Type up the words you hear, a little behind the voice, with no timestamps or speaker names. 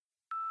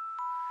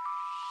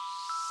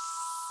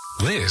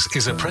This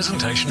is a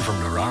presentation from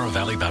Narara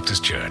Valley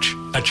Baptist Church,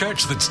 a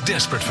church that's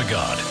desperate for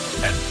God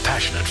and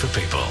passionate for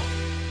people.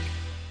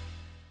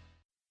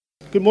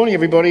 Good morning,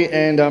 everybody,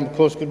 and of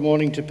course, good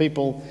morning to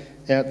people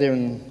out there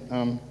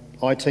in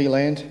IT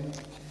land.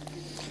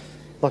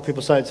 Like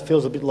people say, it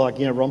feels a bit like,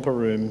 romper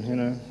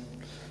room,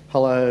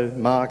 Hello,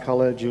 Mark.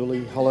 Hello,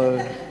 Julie. Hello,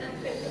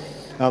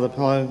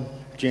 hello,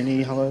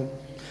 Jenny. Hello.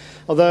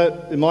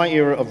 Although, in my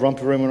era of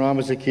romper room when I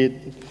was a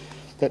kid,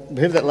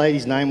 whoever that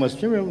lady's name was,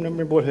 do you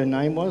remember what her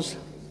name was?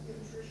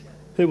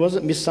 Who was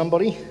it? Miss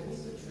somebody?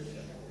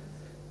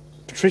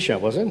 Patricia,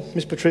 was it?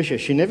 Miss Patricia.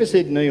 She never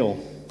said Neil.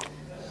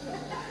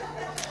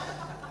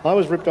 I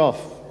was ripped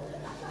off.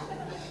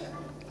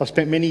 I've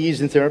spent many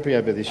years in therapy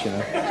over this,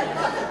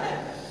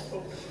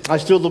 I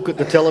still look at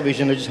the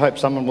television and just hope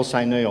someone will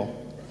say Neil.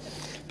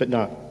 But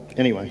no.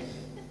 Anyway.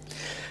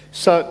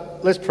 So,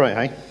 let's pray,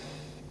 hey?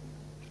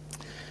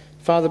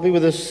 Father, be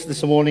with us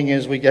this morning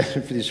as we go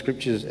through the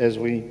scriptures, as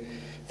we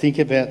think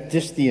about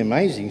just the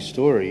amazing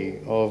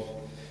story of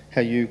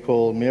how you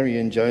call Mary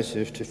and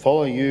Joseph to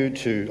follow you,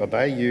 to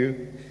obey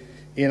you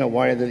in a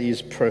way that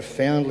is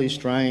profoundly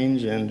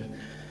strange and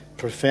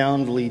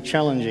profoundly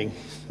challenging.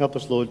 Help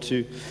us, Lord,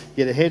 to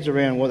get our heads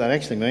around what that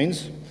actually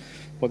means,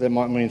 what that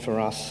might mean for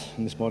us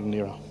in this modern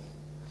era.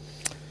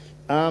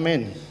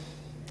 Amen.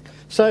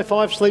 So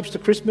 5 sleeps to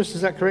Christmas,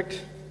 is that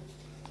correct?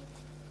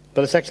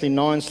 But it's actually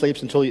 9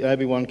 sleeps until the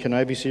Obi-Wan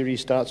Kenobi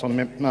series starts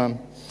on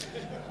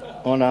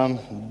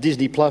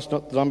Disney Plus.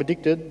 Not that I'm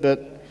addicted,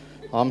 but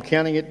I'm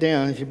counting it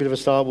down if you're a bit of a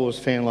Star Wars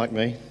fan like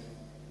me.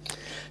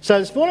 So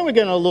this morning we're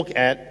going to look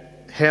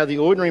at how the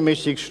ordinary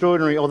meets the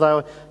extraordinary,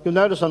 although you'll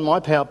notice on my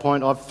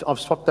PowerPoint I've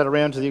swapped that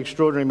around to the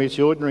extraordinary meets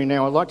the ordinary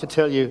now. I'd like to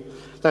tell you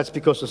that's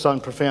because of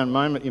some profound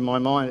moment in my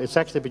mind. It's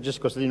actually just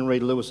because I didn't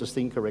read Lewis's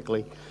thing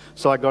correctly,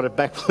 so I got it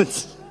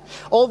backwards.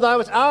 Although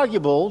it's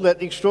arguable that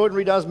the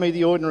extraordinary does meet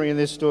the ordinary in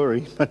this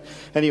story. But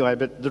anyway,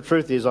 but the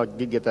truth is I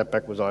did get that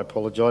backwards, I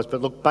apologise.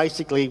 But look,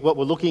 basically what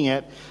we're looking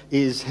at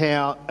is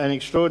how an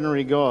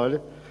extraordinary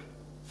God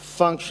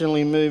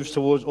functionally moves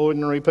towards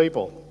ordinary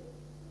people.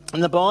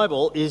 And the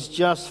Bible is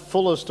just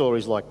full of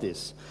stories like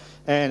this.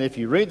 And if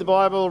you read the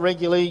Bible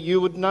regularly, you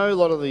would know a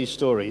lot of these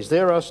stories.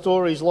 There are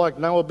stories like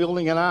Noah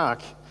building an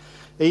ark,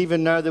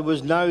 even though there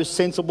was no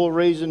sensible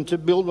reason to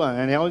build one.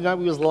 And how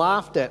he was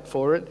laughed at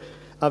for it.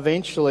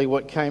 Eventually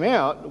what came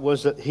out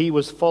was that he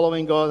was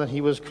following God and he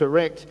was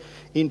correct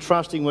in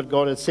trusting what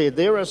God had said.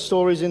 There are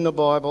stories in the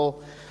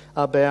Bible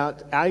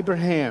about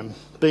Abraham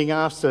being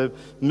asked to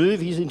move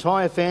his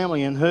entire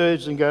family and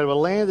herds and go to a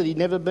land that he'd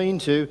never been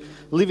to,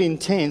 live in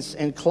tents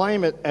and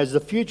claim it as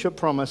the future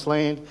promised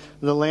land,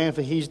 the land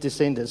for his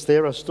descendants.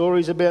 There are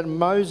stories about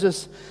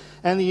Moses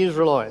and the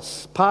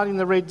Israelites parting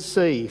the Red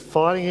Sea,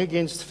 fighting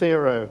against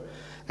Pharaoh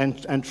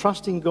and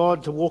trusting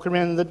God to walk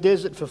around in the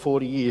desert for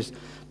 40 years.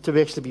 To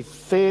actually be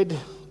fed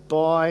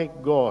by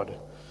God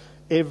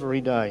every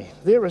day.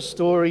 There are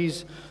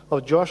stories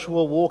of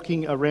Joshua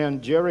walking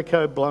around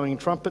Jericho blowing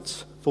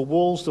trumpets for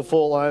walls to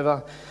fall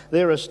over.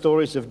 There are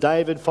stories of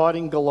David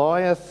fighting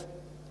Goliath.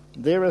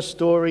 There are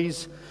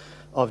stories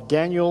of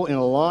Daniel in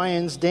a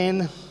lion's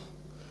den.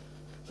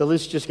 The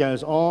list just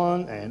goes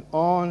on and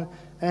on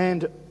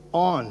and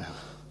on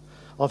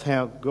of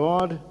how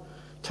God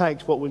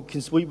takes what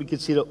we would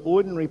consider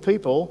ordinary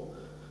people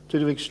to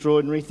do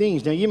extraordinary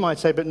things. Now you might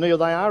say, but Neil,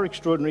 they are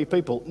extraordinary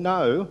people.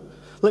 No,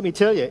 let me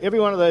tell you,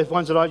 every one of those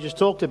ones that I just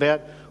talked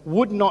about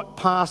would not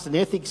pass an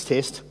ethics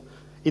test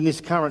in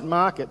this current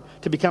market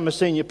to become a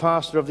senior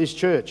pastor of this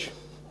church.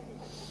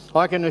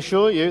 I can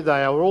assure you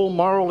they are all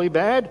morally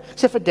bad,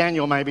 except for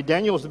Daniel maybe.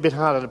 Daniel's a bit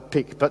harder to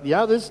pick, but the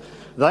others,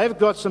 they've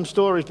got some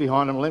stories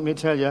behind them, let me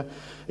tell you.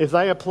 If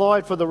they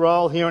applied for the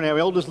role here and our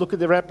elders look at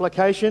their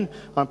application,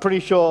 I'm pretty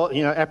sure,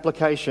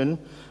 application,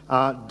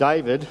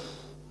 David,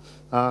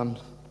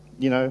 out,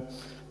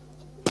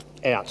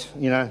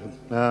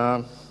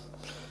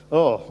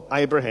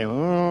 Abraham,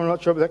 I'm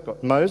not sure about that guy.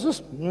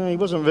 Moses, he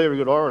wasn't a very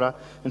good orator.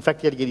 In fact,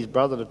 he had to get his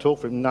brother to talk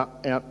for him. No,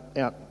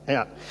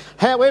 out.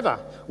 However,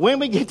 when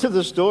we get to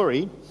the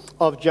story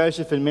of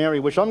Joseph and Mary,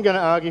 which I'm going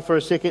to argue for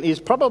a second is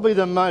probably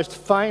the most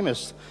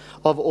famous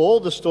of all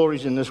the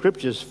stories in the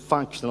scriptures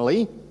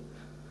functionally,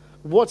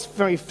 what's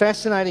very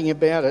fascinating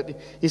about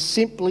it is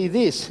simply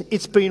this.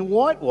 It's been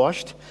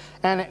whitewashed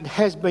and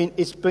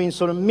it's been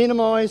sort of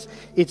minimised,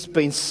 it's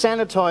been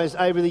sanitised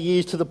over the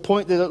years to the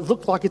point that it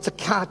looked like it's a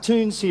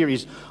cartoon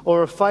series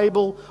or a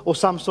fable or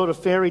some sort of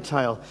fairy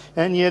tale.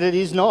 And yet it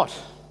is not.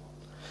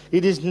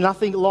 It is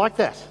nothing like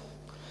that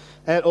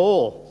at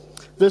all.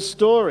 The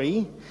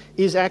story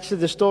is actually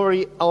the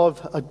story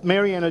of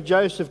Mary and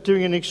Joseph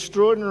doing an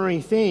extraordinary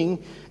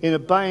thing in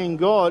obeying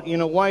God in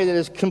a way that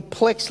is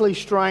complexly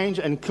strange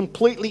and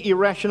completely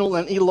irrational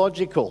and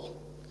illogical.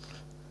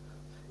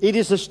 It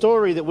is a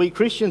story that we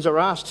Christians are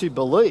asked to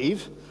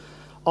believe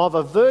of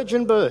a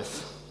virgin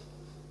birth.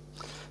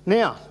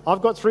 Now,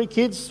 I've got 3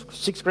 kids,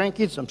 6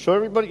 grandkids. I'm sure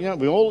everybody,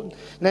 we all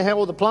know how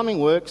all the plumbing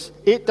works.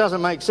 It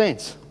doesn't make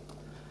sense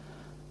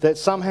that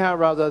somehow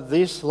or other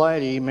this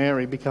lady,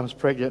 Mary, becomes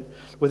pregnant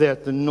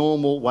without the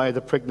normal way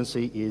the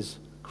pregnancy is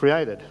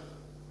created.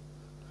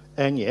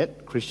 And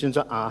yet, Christians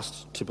are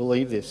asked to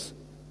believe this.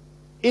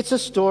 It's a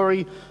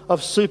story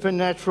of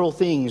supernatural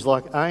things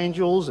like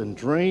angels and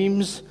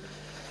dreams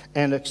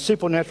and a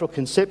supernatural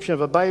conception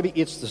of a baby.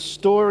 It's the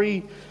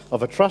story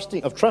of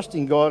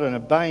trusting God and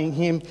obeying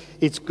Him.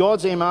 It's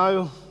God's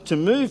MO to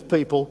move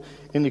people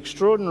in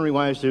extraordinary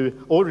ways,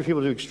 ordinary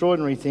people to do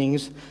extraordinary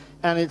things.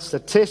 And it's the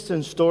test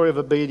and story of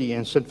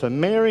obedience. And for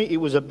Mary, it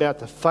was about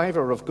the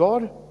favour of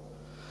God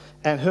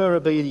and her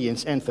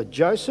obedience. And for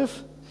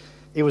Joseph,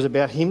 it was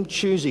about him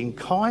choosing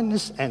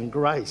kindness and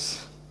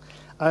grace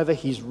over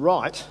his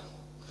right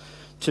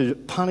to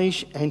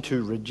punish and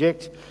to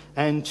reject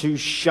and to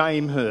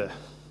shame her.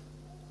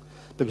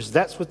 Because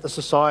that's what the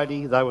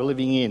society they were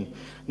living in.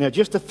 Now,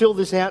 just to fill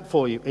this out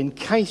for you, in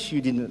case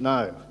you didn't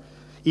know,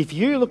 if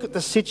you look at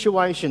the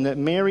situation that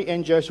Mary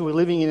and Joseph were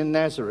living in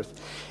Nazareth,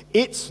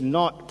 it's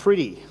not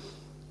pretty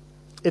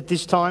at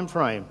this time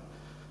frame.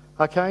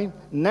 Okay?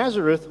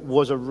 Nazareth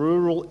was a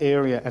rural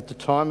area at the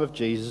time of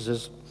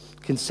Jesus'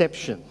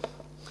 conception.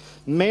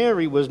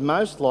 Mary was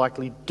most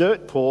likely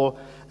dirt poor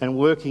and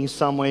working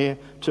somewhere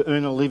to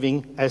earn a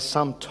living as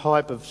some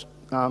type of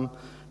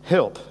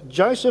help.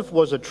 Joseph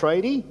was a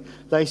tradie,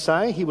 they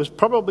say. He was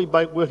probably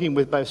working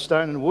with both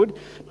stone and wood,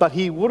 but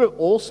he would have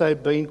also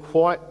been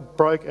quite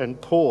broke and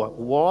poor.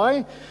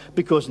 Why?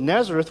 Because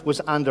Nazareth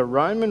was under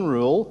Roman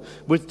rule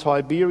with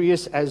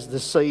Tiberius as the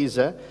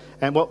Caesar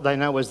and what they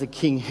know as the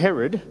King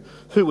Herod,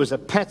 who was a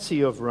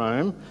patsy of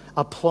Rome,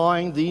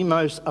 applying the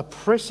most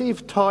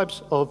oppressive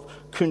types of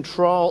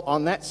control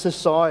on that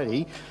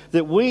society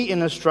that we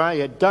in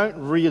Australia don't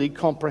really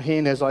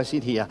comprehend as I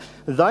sit here.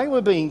 They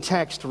were being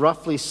taxed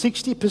roughly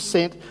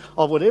 60%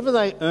 of whatever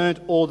they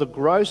earned or the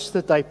gross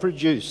that they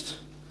produced.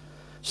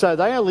 So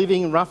they are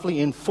living roughly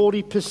in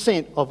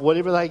 40% of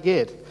whatever they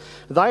get.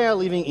 They are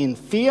living in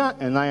fear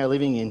and they are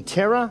living in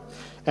terror.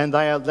 And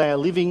they are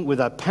living with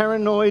a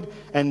paranoid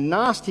and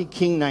nasty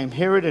king named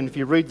Herod. And if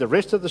you read the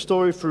rest of the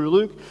story through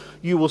Luke,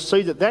 you will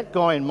see that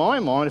guy, in my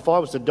mind, if I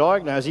was to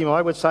diagnose him,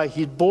 I would say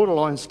he's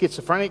borderline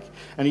schizophrenic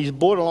and he's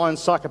borderline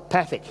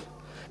psychopathic.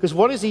 Because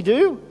what does he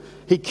do?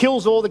 He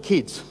kills all the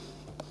kids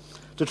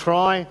to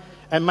try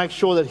and make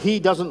sure that he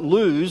doesn't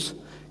lose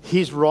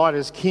his right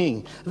as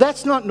king.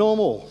 That's not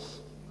normal.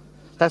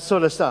 That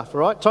sort of stuff,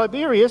 right?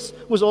 Tiberius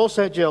was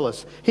also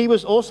jealous. He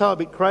was also a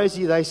bit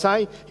crazy, they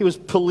say. He was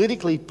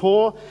politically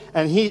poor,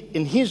 and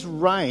in his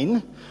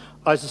reign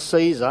as a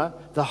Caesar,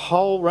 the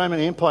whole Roman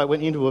Empire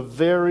went into a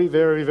very,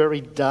 very,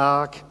 very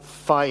dark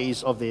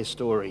phase of their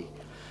story.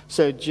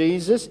 So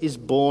Jesus is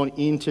born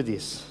into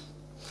this.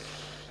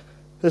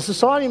 The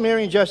society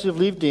Mary and Joseph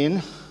lived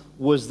in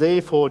was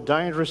therefore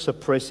dangerous,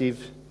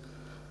 oppressive,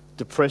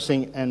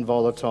 depressing, and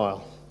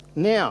volatile.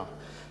 Now,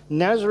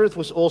 Nazareth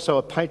was also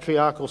a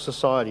patriarchal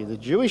society. The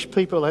Jewish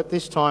people at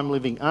this time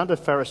living under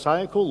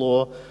Pharisaical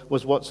law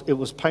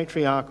was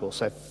patriarchal.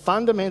 So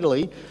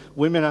fundamentally,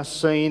 women are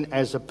seen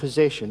as a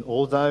possession,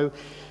 although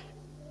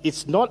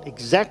it's not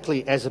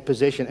exactly as a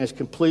possession as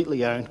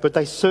completely owned, but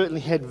they certainly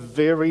had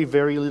very,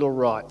 very little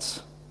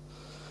rights.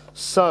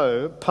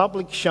 So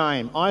public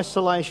shame,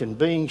 isolation,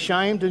 being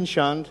shamed and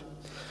shunned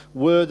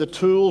were the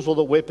tools or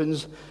the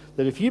weapons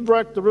that if you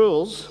broke the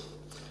rules,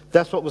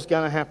 that's what was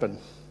going to happen.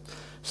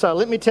 So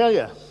let me tell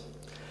you,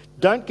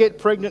 don't get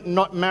pregnant and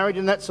not married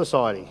in that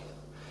society.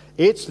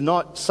 It's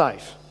not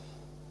safe.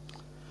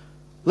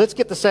 Let's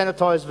get the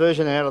sanitised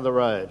version out of the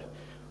road.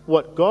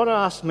 What God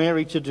asked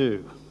Mary to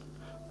do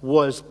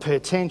was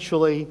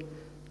potentially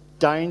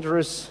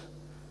dangerous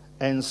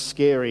and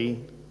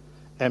scary,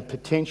 and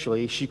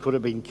potentially she could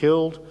have been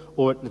killed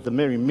or at the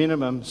very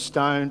minimum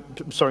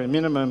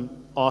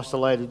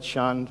isolated,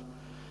 shunned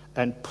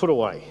and put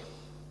away.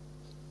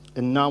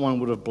 And no one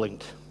would have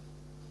blinked.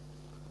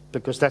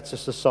 Because that's a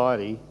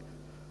society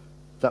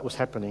that was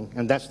happening,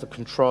 and that's the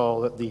control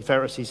that the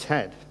Pharisees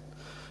had.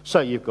 So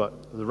you've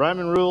got the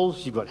Roman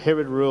rules, you've got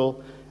Herod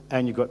rule,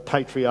 and you've got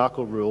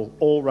patriarchal rule,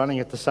 all running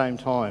at the same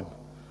time.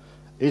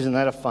 Isn't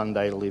that a fun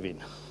day to live in?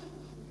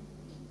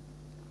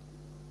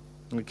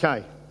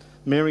 Okay,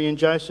 Mary and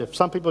Joseph.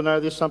 Some people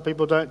know this, some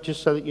people don't.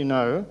 Just so that you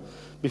know,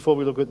 before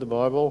we look at the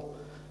Bible,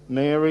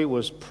 Mary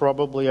was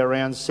probably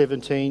around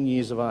 17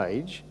 years of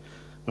age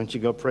when she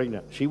got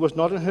pregnant. She was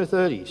not in her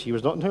 30s. She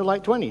was not in her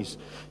late 20s.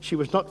 She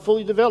was not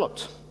fully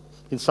developed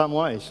in some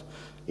ways.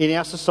 In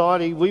our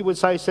society, we would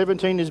say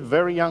 17 is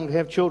very young to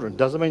have children.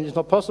 Doesn't mean it's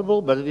not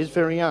possible, but it is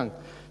very young.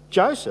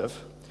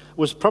 Joseph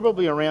was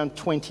probably around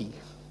 20.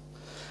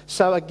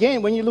 So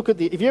again, when you look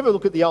at if you ever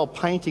look at the old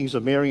paintings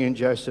of Mary and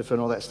Joseph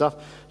and all that stuff,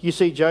 you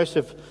see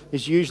Joseph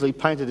is usually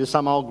painted as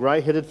some old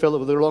grey-headed fellow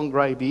with a long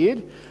grey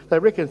beard. They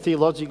reckon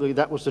theologically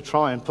that was to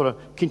try and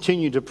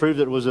continue to prove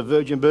that it was a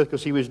virgin birth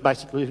because he was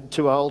basically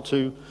too old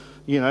to,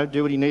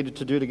 do what he needed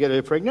to do to get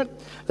her pregnant.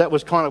 That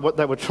was kind of what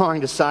they were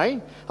trying to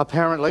say,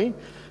 apparently.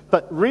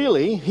 But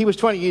really, he was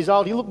 20 years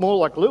old. He looked more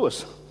like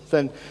Lewis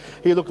than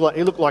he looked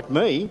like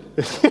me.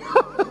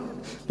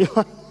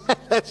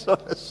 That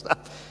sort of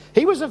stuff.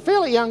 He was a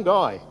fairly young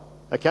guy,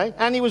 okay?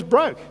 And he was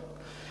broke.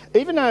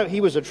 Even though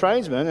he was a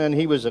tradesman and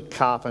he was a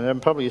carpenter and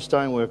probably a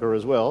stoneworker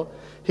as well,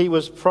 he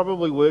was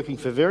probably working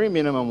for very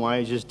minimum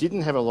wages,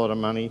 didn't have a lot of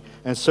money,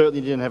 and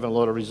certainly didn't have a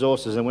lot of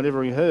resources. And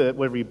whatever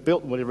he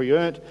built, whatever he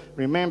earned,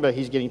 remember,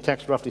 he's getting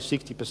taxed roughly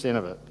 60%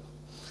 of it.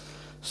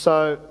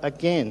 So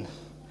again,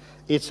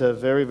 it's a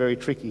very, very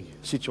tricky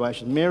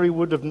situation. Mary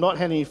would have not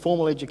had any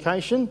formal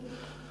education.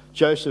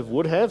 Joseph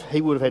would have.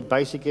 He would have had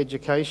basic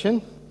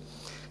education.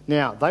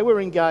 Now, they were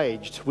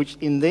engaged, which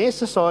in their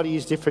society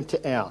is different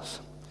to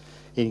ours.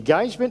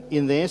 Engagement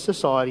in their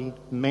society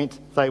meant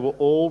they were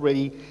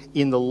already,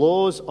 in the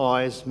law's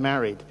eyes,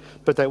 married,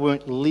 but they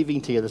weren't living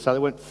together, so they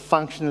weren't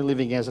functionally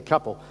living as a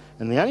couple.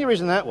 And the only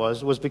reason that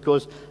was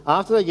because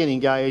after they get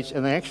engaged,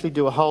 and they actually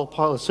do a whole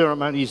pile of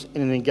ceremonies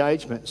in an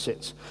engagement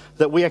sense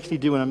that we actually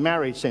do in a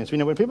marriage sense. You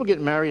know, when people get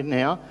married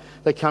now,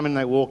 they come in,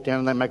 they walk down,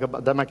 and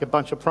they make a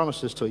bunch of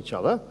promises to each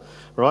other,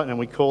 right? And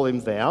we call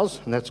them vows,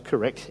 and that's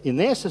correct. In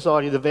their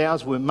society, the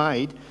vows were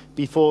made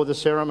before the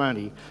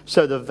ceremony,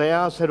 so the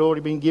vows had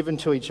already been given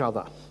to each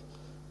other.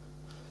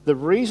 The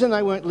reason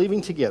they weren't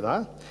living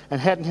together and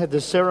hadn't had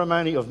the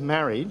ceremony of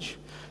marriage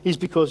is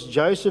because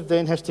Joseph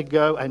then has to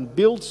go and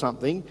build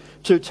something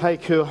to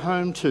take her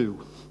home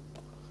to.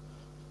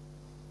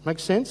 Make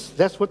sense?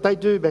 That's what they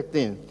do back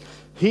then.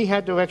 He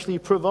had to actually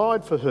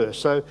provide for her.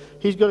 So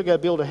he's got to go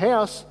build a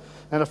house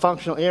and a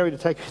functional area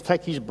to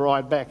take his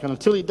bride back. And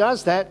until he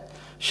does that,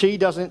 they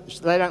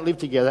don't live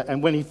together.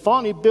 And when he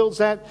finally builds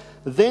that,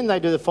 then they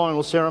do the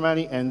final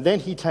ceremony, and then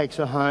he takes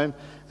her home,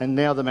 and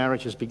now the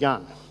marriage has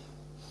begun.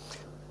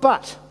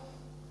 But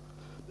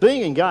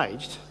being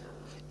engaged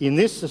in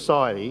this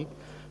society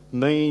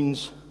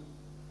means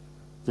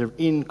they're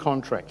in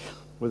contract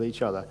with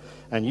each other,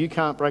 and you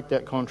can't break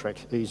that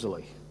contract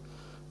easily.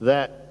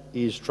 That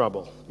is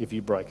trouble if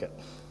you break it.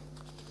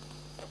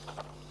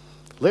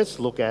 Let's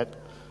look at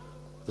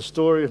the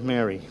story of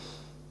Mary.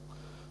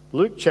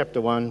 Luke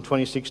chapter 1,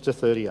 26 to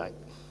 38.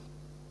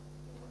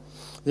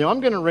 Now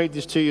I'm going to read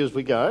this to you as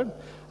we go,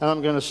 and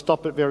I'm going to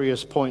stop at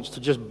various points to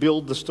just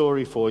build the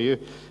story for you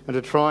and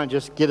to try and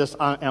just get us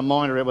our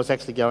mind around what's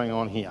actually going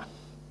on here.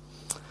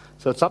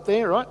 So it's up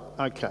there, right?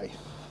 Okay.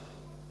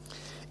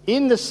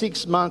 In the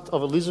 6th month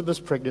of Elizabeth's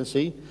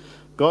pregnancy,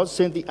 God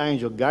sent the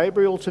angel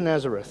Gabriel to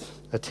Nazareth,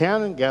 a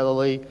town in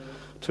Galilee,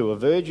 to a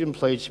virgin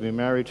pledged to be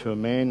married to a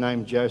man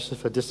named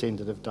Joseph, a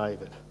descendant of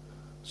David.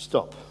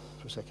 Stop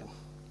for a second.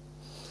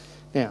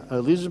 Now,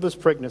 Elizabeth's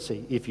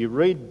pregnancy. If you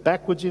read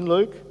backwards in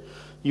Luke,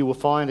 you will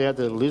find out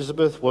that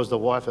Elizabeth was the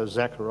wife of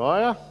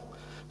Zechariah.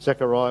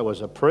 Zechariah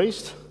was a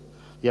priest.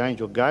 The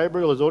angel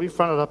Gabriel has already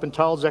fronted up and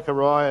told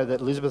Zechariah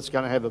that Elizabeth's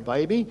going to have a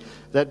baby.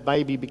 That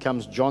baby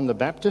becomes John the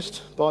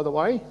Baptist, by the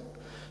way.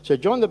 So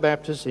John the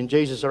Baptist and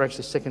Jesus are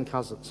actually second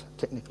cousins,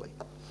 technically,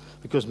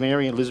 because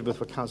Mary and Elizabeth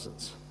were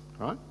cousins,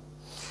 right?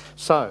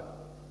 So,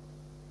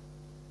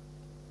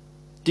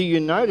 do you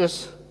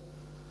notice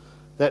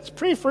that's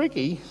pretty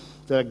freaky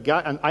that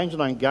an angel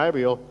named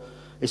Gabriel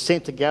is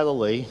sent to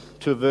Galilee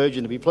to a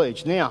virgin to be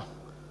pledged? Now,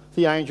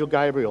 the angel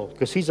Gabriel,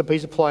 because he's a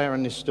player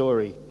in this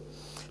story.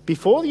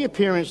 Before the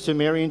appearance to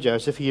Mary and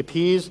Joseph, he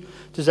appears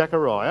to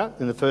Zechariah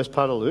in the first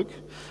part of Luke.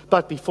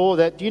 But before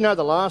that, do you know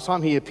the last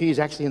time he appears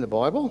actually in the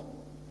Bible?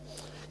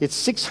 It's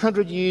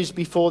 600 years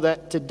before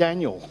that to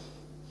Daniel.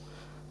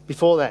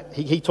 Before that,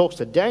 he talks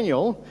to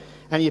Daniel,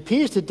 and he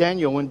appears to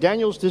Daniel when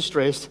Daniel's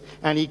distressed,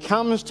 and he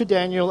comes to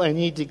Daniel and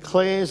he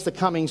declares the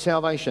coming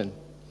salvation.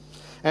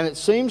 And it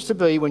seems to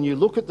be, when you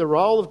look at the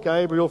role of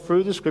Gabriel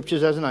through the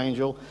scriptures as an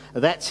angel,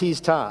 that's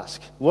his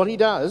task. What he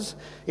does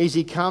is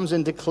he comes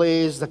and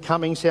declares the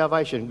coming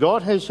salvation.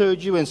 God has heard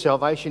you and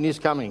salvation is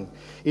coming,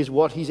 is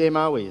what his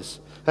MO is.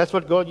 That's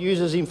what God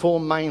uses him for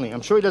mainly.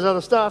 I'm sure he does other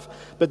stuff,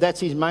 but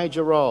that's his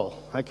major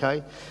role,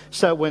 okay?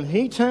 So when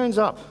he turns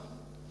up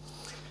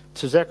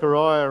to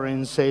Zechariah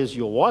and says,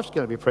 your wife's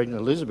going to be pregnant,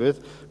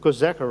 Elizabeth, because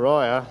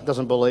Zechariah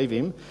doesn't believe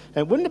him.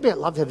 And wouldn't it be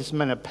love to have this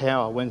man of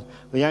power when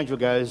the angel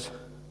goes,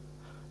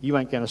 you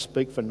ain't going to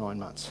speak for 9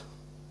 months.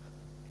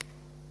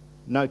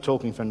 No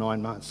talking for 9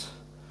 months.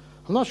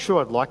 I'm not sure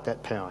I'd like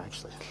that power,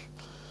 actually.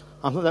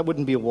 I thought that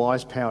wouldn't be a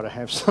wise power to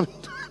have.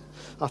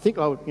 I think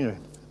I would,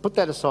 put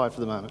that aside for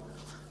the moment.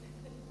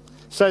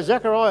 So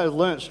Zechariah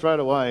learnt straight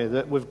away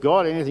that with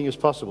God anything is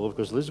possible,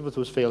 because Elizabeth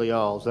was fairly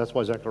old. So that's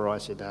why Zechariah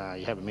said,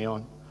 you're having me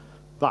on.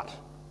 But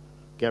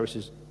Gabriel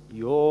says,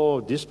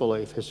 your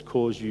disbelief has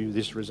caused you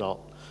this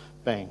result.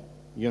 Bang,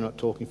 you're not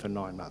talking for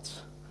 9 months.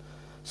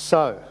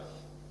 So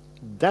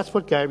that's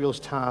what Gabriel's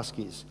task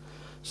is.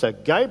 So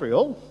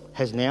Gabriel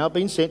has now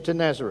been sent to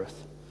Nazareth,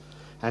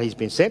 and he's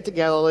been sent to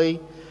Galilee,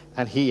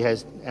 and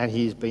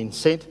he's been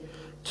sent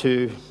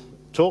to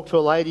talk to a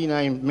lady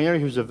named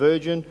Mary, who's a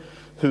virgin,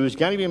 who is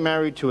going to be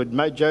married to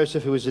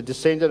Joseph, who is a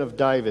descendant of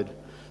David.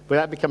 But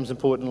that becomes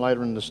important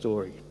later in the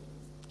story.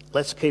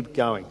 Let's keep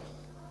going.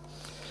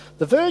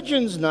 The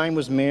virgin's name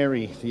was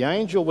Mary. The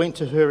angel went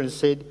to her and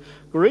said,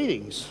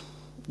 greetings,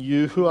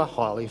 you who are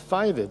highly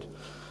favoured.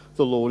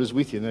 The Lord is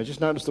with you. Now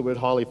just notice the word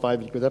highly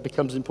favoured, because that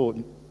becomes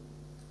important.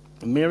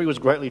 Mary was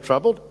greatly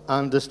troubled,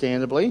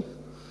 understandably,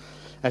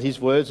 at his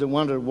words and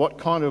wondered what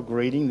kind of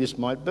greeting this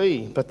might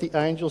be. But the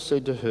angel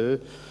said to her,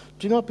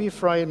 "Do not be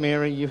afraid,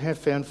 Mary, you have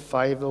found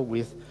favour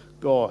with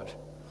God."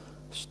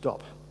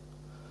 Stop.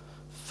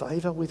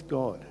 Favour with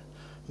God.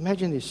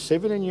 Imagine this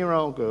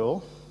 17-year-old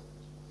girl.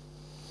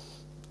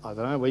 I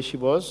don't know where she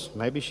was.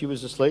 Maybe she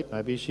was asleep.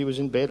 Maybe she was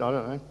in bed. I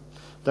don't know.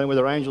 Don't know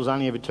whether angels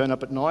only ever turn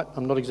up at night.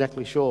 I'm not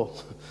exactly sure.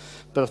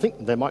 But I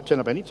think they might turn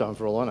up any time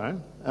for all I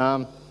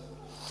know.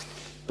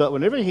 But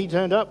whenever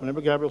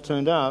Gabriel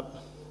turned up,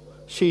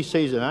 she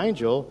sees an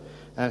angel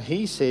and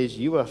he says,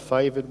 "You are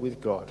favoured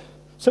with God."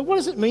 So what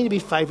does it mean to be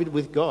favoured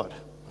with God?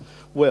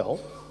 Well,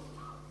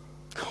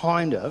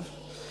 kind of.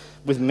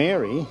 With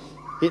Mary,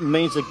 it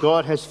means that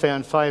God has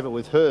found favour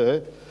with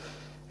her,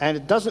 and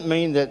it doesn't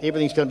mean that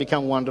everything's going to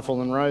become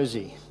wonderful and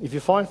rosy. If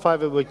you find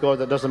favour with God,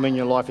 that doesn't mean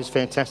your life is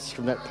fantastic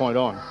from that point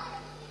on.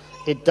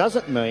 It does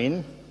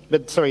mean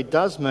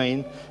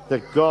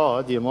that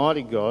God, the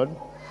Almighty God,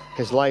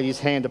 has laid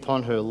his hand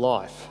upon her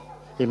life.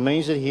 It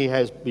means that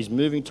he's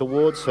moving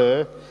towards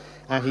her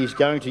and he's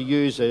going to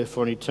use her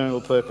for an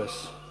eternal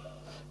purpose.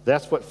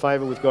 That's what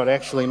favour with God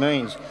actually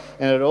means.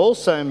 And it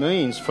also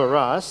means for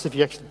us, if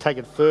you actually take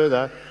it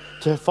further,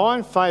 to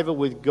find favour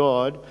with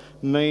God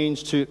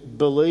means to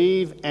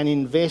believe and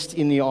invest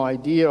in the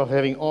idea of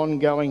having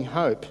ongoing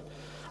hope,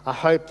 a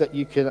hope that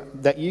you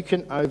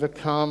can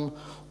overcome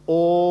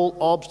all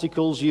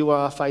obstacles you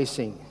are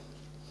facing.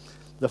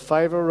 The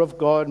favour of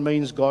God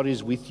means God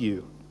is with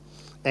you,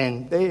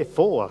 and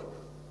therefore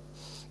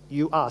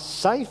you are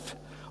safe,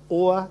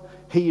 or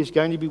he is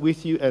going to be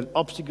with you and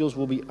obstacles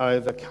will be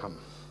overcome.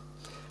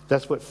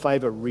 That's what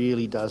favour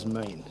really does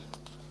mean.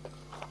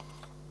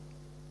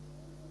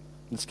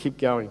 Let's keep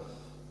going.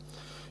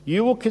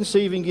 You will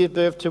conceive and give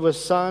birth to a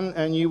son,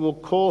 and you will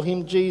call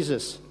him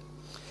Jesus.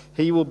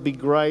 He will be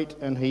great,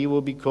 and he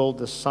will be called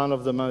the Son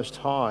of the Most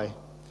High.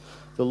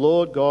 The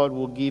Lord God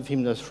will give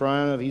him the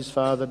throne of his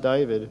father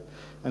David,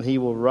 and he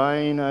will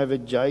reign over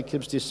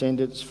Jacob's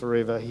descendants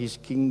forever. His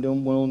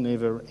kingdom will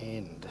never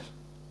end.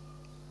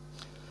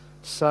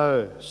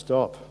 So,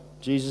 stop.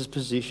 Jesus'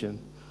 position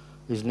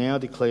is now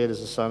declared as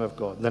the Son of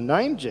God. The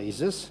name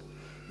Jesus,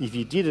 if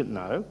you didn't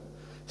know,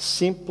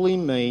 simply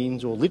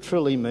means, or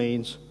literally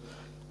means,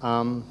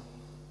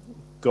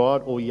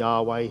 God or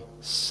Yahweh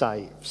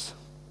saves.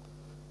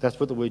 That's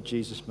what the word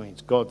Jesus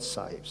means. God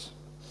saves.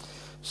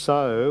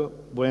 So,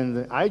 when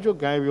the angel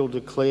Gabriel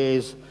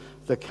declares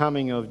the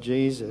coming of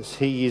Jesus,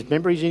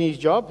 remember he's in his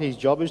job? His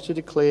job is to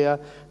declare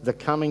the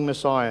coming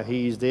Messiah.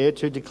 He is there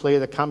to declare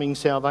the coming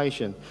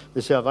salvation.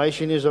 The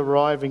salvation is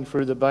arriving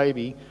through the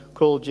baby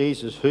called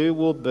Jesus, who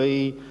will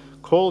be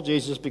called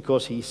Jesus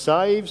because he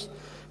saves,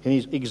 and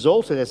he's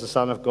exalted as the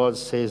Son of God,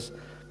 says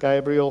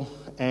Gabriel,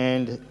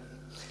 and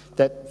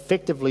that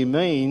effectively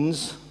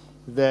means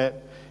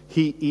that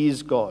he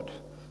is God.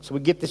 So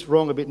we get this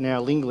wrong a bit in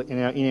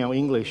our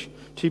English.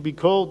 To be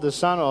called the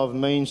Son of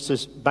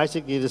means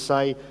basically to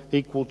say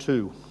equal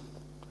to.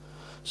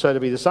 So to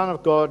be the Son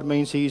of God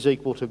means he is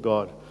equal to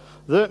God.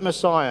 The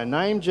Messiah,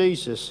 named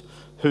Jesus,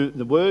 who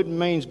the word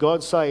means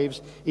God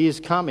saves, is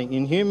coming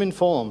in human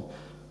form.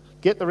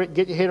 Get your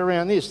head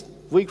around this.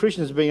 We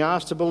Christians are being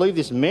asked to believe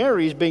this.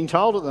 Mary is being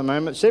told at the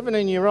moment,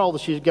 17-year-old,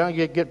 that she's going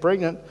to get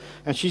pregnant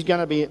and she's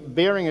going to be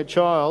bearing a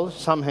child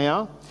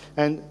somehow.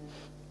 And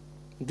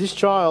this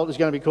child is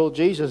going to be called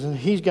Jesus, and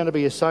he's going to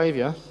be a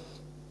saviour,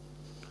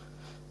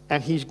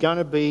 and he's going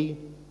to be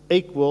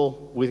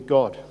equal with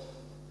God.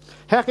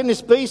 How can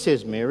this be,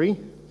 says Mary,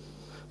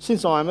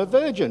 since I am a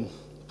virgin?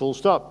 Full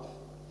stop.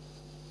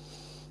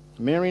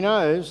 Mary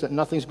knows that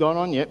nothing's gone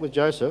on yet with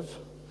Joseph,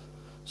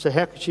 so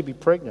how could she be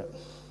pregnant?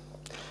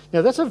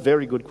 Now, that's a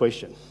very good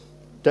question,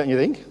 don't you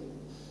think?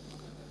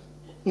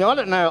 Now, I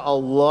don't know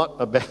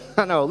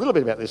I know a little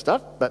bit about this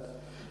stuff,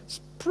 but it's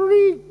a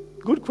pretty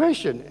good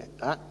question.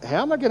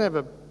 How am I going to have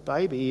a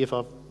baby if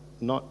I've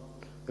not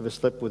ever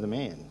slept with a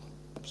man?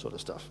 Sort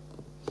of stuff.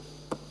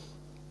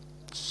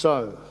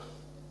 So,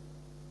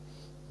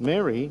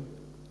 Mary,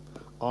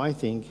 I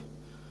think,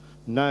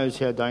 knows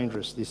how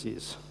dangerous this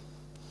is.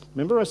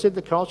 Remember I said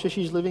the culture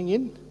she's living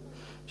in?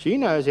 She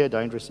knows how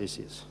dangerous this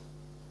is.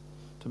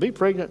 To be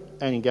pregnant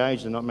and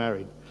engaged and not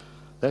married,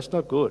 that's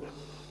not good.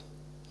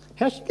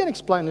 How's she going to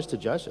explain this to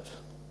Joseph?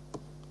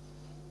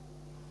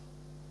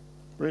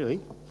 Really?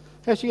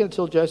 How's she going to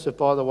tell Joseph,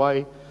 by the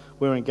way,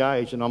 we're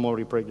engaged and I'm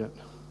already pregnant?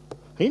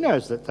 He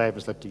knows that they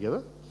haven't slept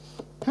together.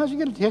 How's she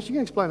going to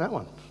explain that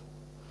one?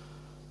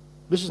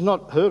 This is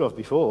not heard of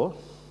before.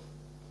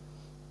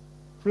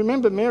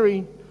 Remember,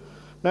 Mary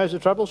knows the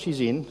trouble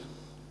she's in,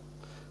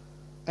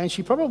 and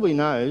she probably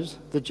knows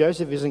that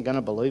Joseph isn't going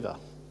to believe her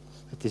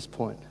at this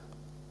point.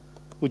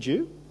 Would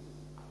you?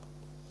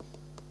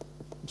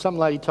 Some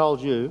lady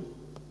told you,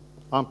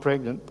 I'm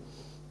pregnant,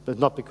 but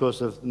not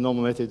because of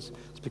normal methods,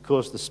 it's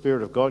because the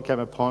Spirit of God came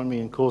upon me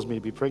and caused me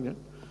to be pregnant.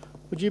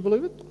 Would you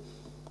believe it?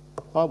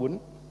 I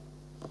wouldn't.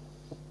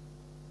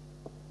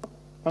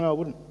 I know I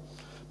wouldn't.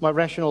 My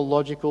rational,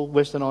 logical,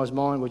 westernised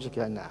mind would just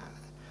go, nah,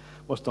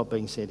 what's not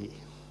being said here?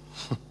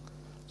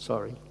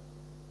 Sorry.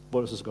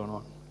 What else has gone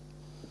on?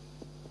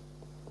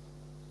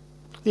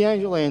 The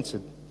angel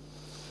answered,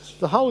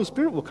 "The Holy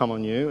Spirit will come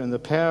on you, and the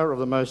power of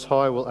the Most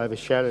High will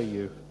overshadow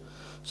you.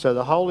 So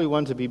the Holy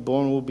One to be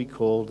born will be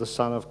called the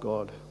Son of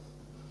God.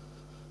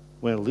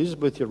 When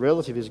Elizabeth, your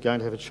relative, is going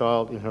to have a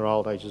child in her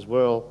old age as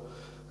well,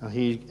 and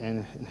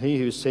he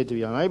who is said to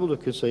be unable to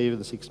conceive in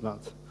the 6th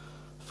month.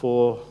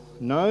 For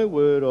no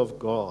word of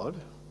God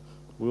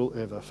will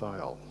ever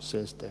fail,"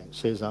 says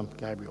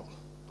Gabriel.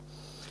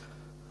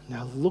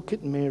 Now look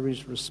at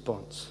Mary's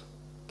response.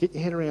 Get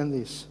your head around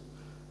this.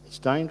 It's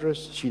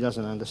dangerous. She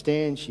doesn't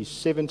understand. She's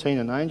 17,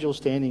 an angel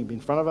standing in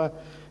front of her.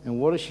 And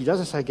what is she?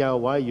 Doesn't say, "Go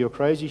away, you're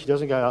crazy." She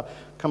doesn't go,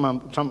 "Come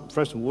on,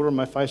 throw some water on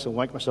my face and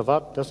wake myself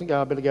up." Doesn't go,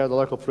 "I better go to the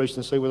local priest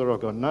and see whether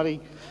I've got nutty."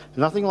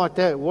 Nothing like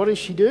that. What does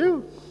she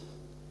do?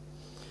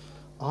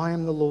 "I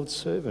am the Lord's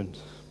servant."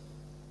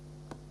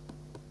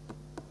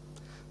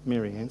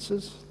 Mary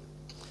answers,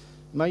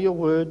 "May your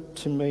word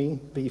to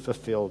me be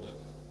fulfilled."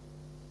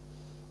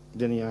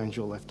 Then the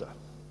angel left her.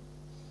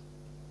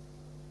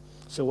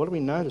 So what do we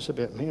notice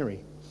about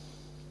Mary?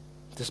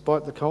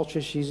 Despite the culture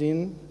she's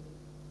in,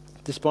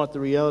 despite the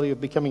reality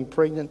of becoming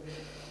pregnant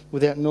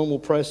without normal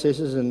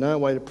processes and no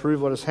way to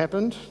prove what has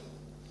happened,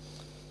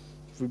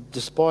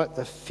 despite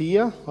the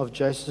fear of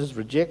Joseph's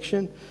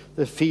rejection,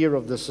 the fear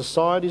of the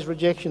society's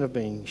rejection of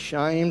being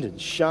shamed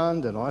and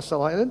shunned and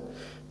isolated,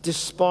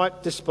 despite,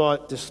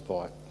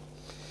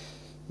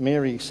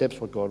 Mary accepts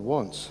what God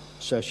wants.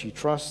 So she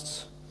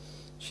trusts,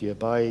 she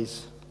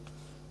obeys,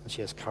 and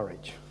she has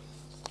courage.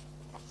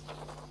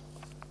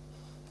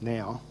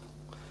 Now,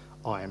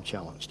 I am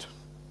challenged.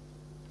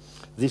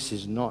 This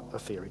is not a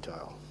fairy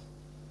tale.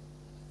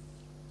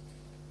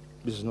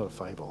 This is not a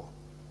fable.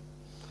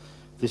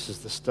 This is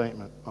the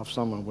statement of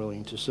someone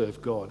willing to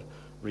serve God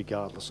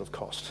regardless of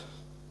cost.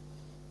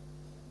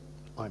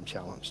 I'm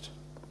challenged.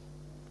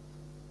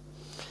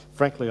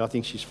 Frankly, I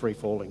think she's free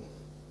falling.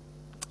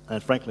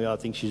 And frankly, I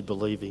think she's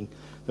believing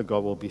that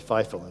God will be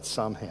faithful, and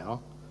somehow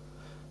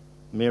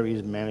Mary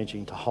is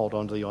managing to hold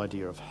on to the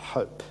idea of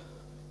hope.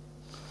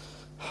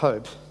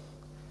 Hope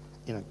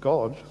in a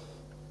God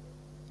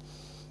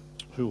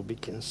who will be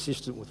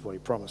consistent with what he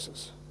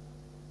promises.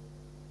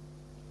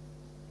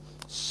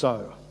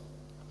 So,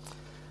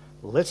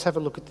 let's have a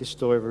look at this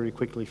story very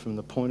quickly from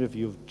the point of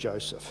view of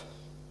Joseph.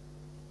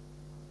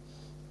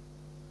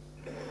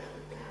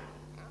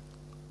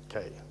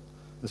 Okay,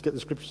 let's get the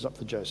scriptures up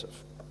for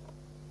Joseph.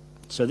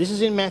 So this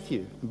is in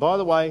Matthew. And by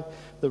the way,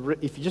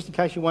 just in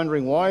case you're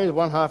wondering why is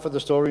one half of the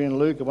story in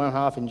Luke and one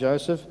half in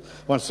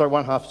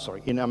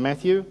in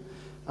Matthew.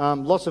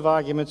 Lots of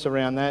arguments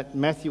around that.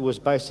 Matthew was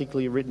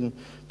basically written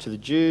to the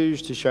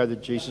Jews to show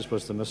that Jesus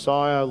was the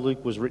Messiah.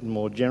 Luke was written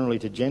more generally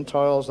to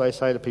Gentiles, they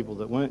say, to people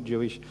that weren't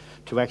Jewish,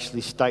 to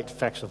actually state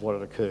facts of what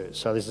had occurred.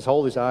 So there's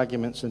these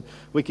arguments, and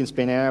we can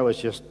spend hours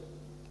just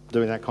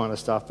doing that kind of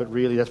stuff, but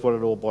really that's what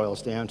it all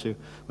boils down to.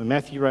 When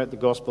Matthew wrote the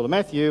Gospel of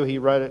Matthew, he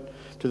wrote it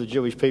to the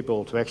Jewish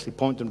people to actually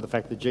point them to the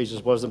fact that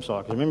Jesus was the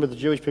Messiah. Because remember, the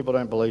Jewish people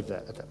don't believe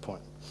that at that point.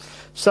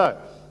 So,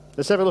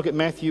 let's have a look at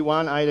Matthew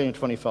 1, 18 and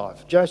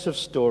 25. Joseph's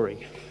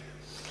story.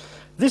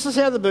 This is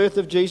how the birth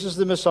of Jesus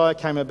the Messiah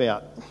came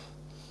about.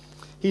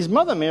 His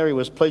mother Mary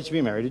was pleased to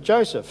be married to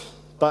Joseph,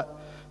 but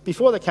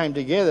before they came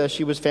together,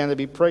 she was found to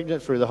be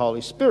pregnant through the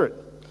Holy Spirit.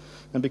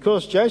 And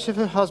because Joseph,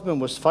 her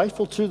husband, was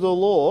faithful to the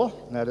law,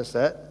 notice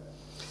that,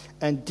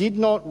 and did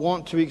not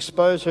want to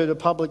expose her to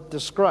public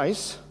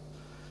disgrace,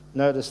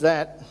 notice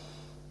that,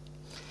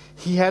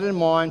 he had in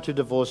mind to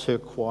divorce her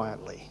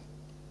quietly.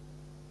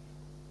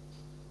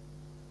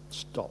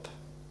 Stop.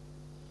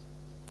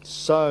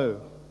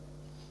 So,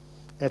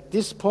 at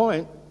this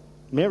point,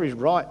 Mary's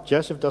right.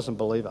 Joseph doesn't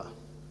believe her.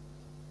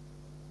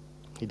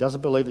 He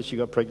doesn't believe that she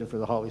got pregnant through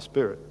the Holy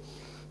Spirit.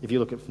 If you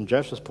look at it from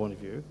Joseph's point of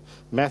view,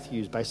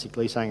 Matthew's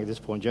basically saying at this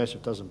point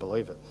Joseph doesn't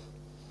believe it.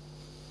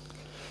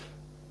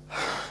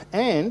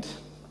 And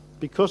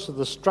because of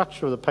the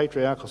structure of the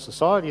patriarchal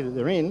society that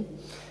they're in,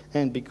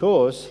 and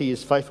because he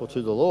is faithful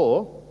to the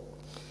law,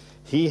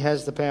 he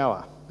has the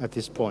power at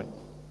this point.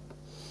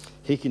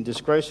 He can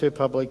disgrace her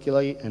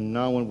publicly and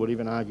no one would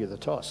even argue the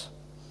toss.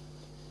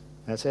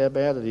 That's how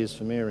bad it is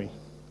for Mary.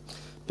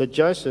 But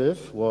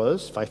Joseph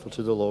was faithful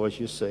to the law, as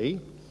you see,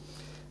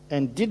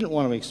 and didn't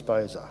want to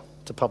expose her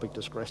to public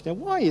disgrace. Now,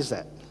 why is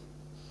that?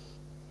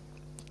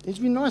 He's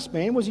a nice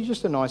man. Was he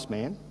just a nice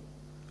man?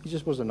 He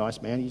just was a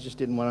nice man. He just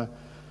didn't want to...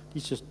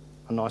 He's just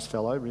a nice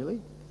fellow,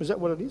 really. Is that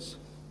what it is?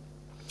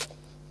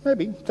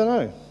 Maybe. Don't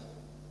know.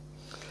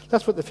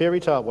 That's what the fairy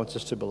tale wants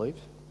us to believe.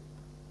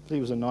 That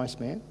he was a nice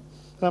man.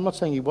 And I'm not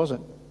saying he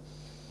wasn't.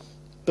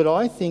 But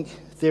I think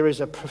there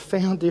is a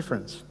profound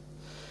difference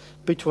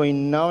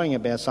between knowing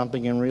about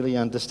something and really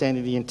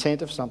understanding the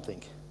intent of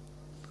something.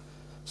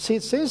 See,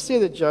 it says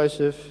there that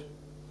Joseph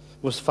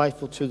was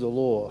faithful to the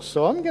law.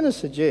 So I'm going to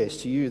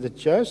suggest to you that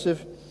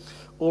Joseph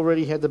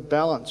already had the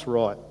balance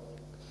right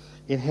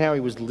in how he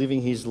was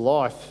living his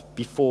life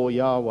before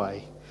Yahweh,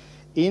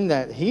 in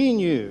that he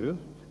knew,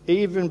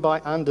 even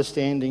by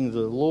understanding the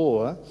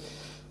law,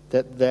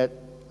 that the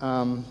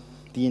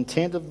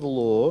intent of the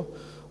law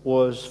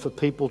was for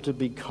people to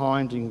be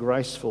kind and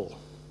graceful.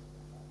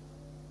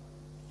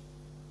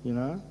 You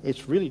know,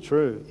 it's really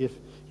true. If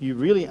you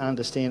really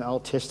understand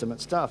Old Testament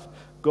stuff,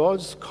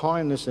 God's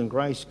kindness and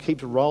grace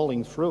keeps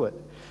rolling through it.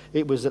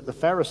 It was that the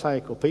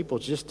Pharisaical people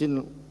just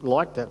didn't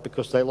like that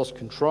because they lost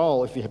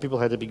control if people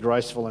had to be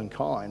graceful and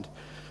kind.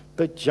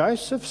 But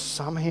Joseph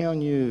somehow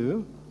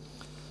knew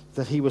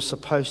that he was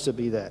supposed to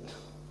be that.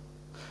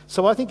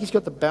 So I think he's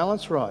got the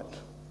balance right,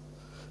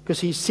 because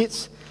he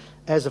sits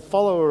as a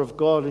follower of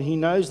God and he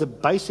knows the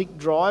basic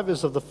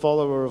drivers of the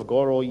follower of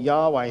God, or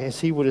Yahweh, as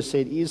he would have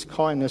said, is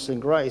kindness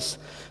and grace.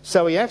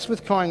 So he acts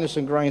with kindness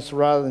and grace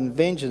rather than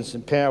vengeance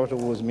and power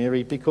towards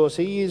Mary, because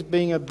he is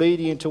being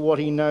obedient to what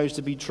he knows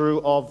to be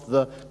true of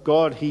the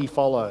God he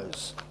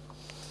follows.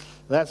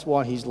 That's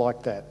why he's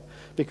like that,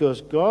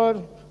 because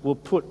God will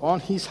puts on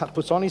his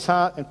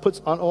heart and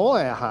puts on all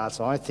our hearts,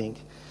 I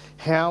think,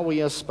 how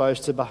we are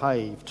supposed to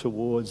behave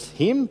towards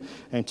him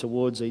and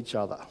towards each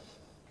other.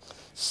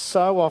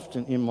 So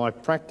often in my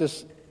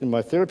practice, in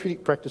my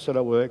therapeutic practice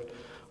at work,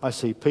 I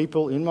see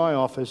people in my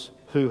office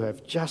who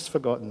have just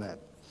forgotten that,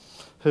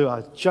 who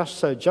are just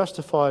so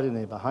justified in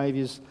their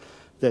behaviours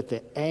that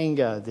their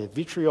anger, their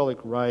vitriolic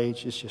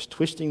rage is just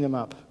twisting them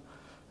up.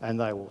 And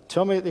they will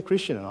tell me that they're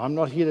Christian, and I'm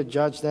not here to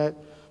judge that,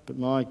 but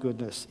my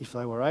goodness, if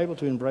they were able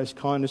to embrace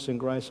kindness and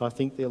grace, I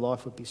think their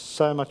life would be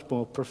so much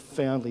more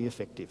profoundly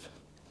effective,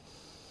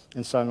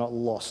 and so not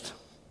lost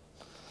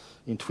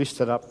in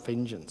twisted up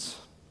vengeance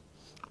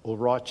or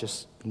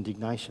righteous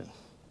indignation.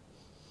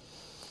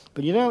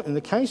 But you know, in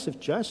the case of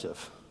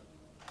Joseph,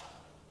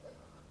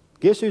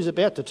 guess who's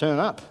about to turn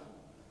up?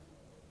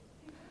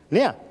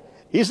 Now,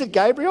 is it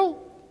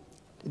Gabriel?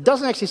 It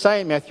doesn't actually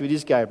say in Matthew it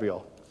is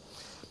Gabriel.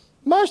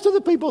 Most of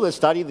the people that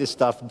study this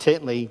stuff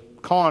intently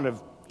kind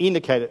of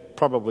indicate it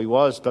probably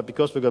was, but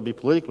because we've got to be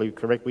politically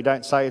correct, we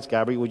don't say it's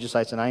Gabriel, we just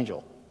say it's an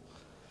angel.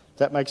 Does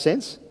that make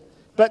sense?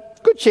 But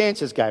good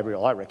chance it's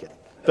Gabriel, I reckon.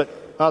 But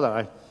I don't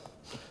know.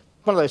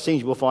 One of those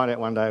things we'll find out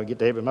one day when we get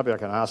to heaven. Maybe I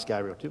can ask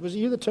Gabriel. Was it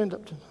you that turned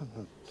up?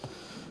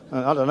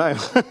 I don't know.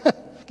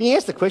 Can you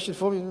answer the question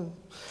for me?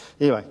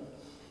 Anyway,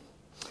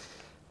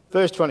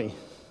 verse 20.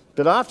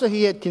 But after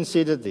he had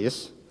considered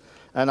this,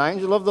 an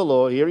angel of the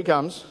Lord, here he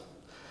comes,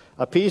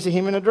 appears to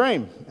him in a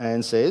dream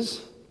and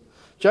says,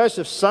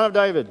 Joseph, son of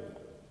David,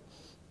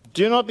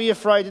 do not be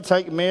afraid to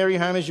take Mary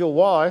home as your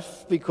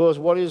wife, because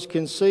what is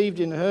conceived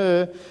in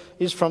her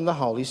is from the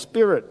Holy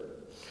Spirit.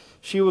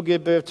 She will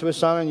give birth to a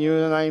son, and you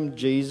will name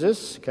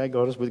Jesus. Okay,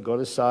 God is with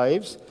God is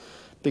saves,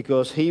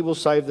 because he will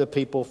save the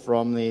people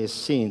from their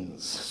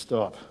sins.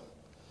 Stop.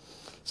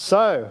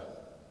 So,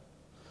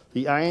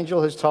 the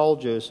angel has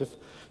told Joseph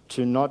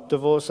to not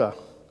divorce her.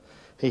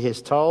 He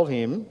has told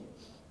him,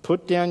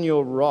 put down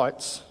your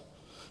rights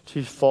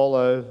to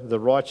follow the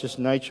righteous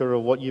nature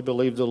of what you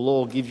believe the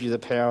law gives you the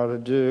power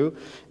to do,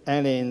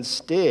 and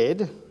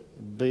instead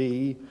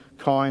be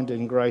kind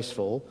and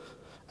graceful,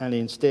 and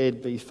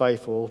instead be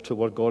faithful to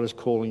what God is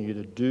calling you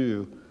to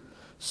do.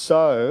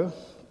 So,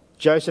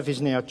 Joseph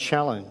is now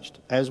challenged,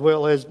 as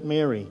well as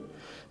Mary.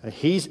 And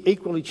he's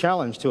equally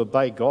challenged to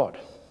obey God,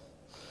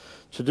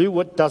 to do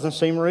what doesn't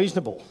seem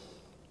reasonable,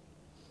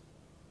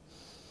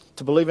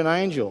 to believe an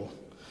angel,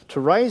 to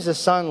raise a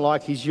son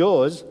like he's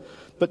yours,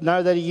 but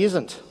know that he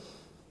isn't.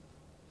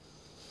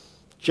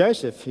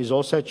 Joseph is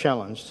also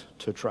challenged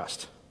to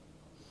trust.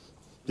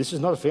 This is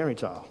not a fairy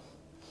tale.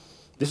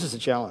 This is a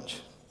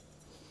challenge.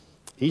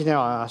 He's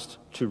now asked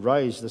to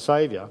raise the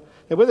Saviour.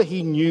 Now, whether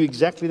he knew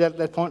exactly that at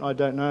that point, I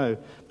don't know.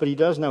 But he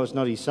does know it's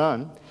not his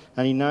son.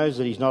 And he knows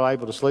that he's not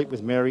able to sleep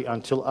with Mary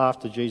until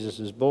after Jesus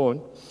is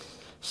born.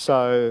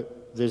 So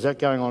there's that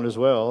going on as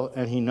well.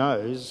 And he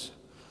knows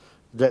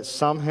that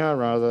somehow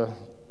or other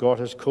God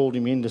has called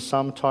him into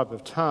some type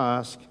of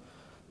task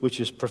which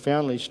is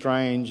profoundly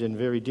strange and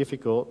very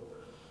difficult,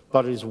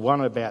 but it is one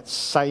about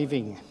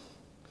saving.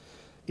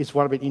 It's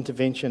one about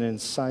intervention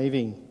and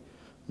saving,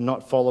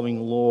 not following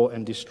law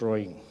and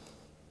destroying.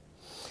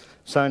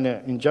 So now,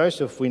 in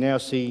Joseph, we now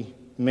see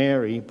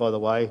Mary, by the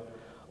way,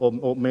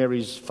 or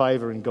Mary's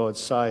favour in God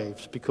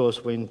saved,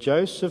 because when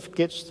Joseph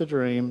gets the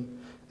dream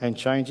and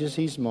changes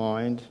his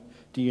mind,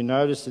 do you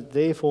notice that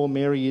therefore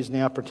Mary is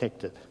now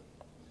protected?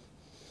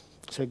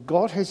 So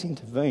God has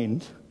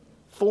intervened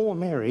for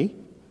Mary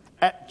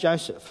at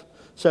Joseph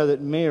so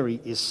that Mary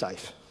is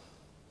safe.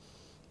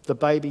 The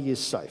baby is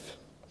safe.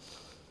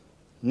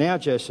 Now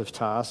Joseph's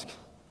task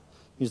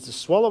is to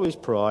swallow his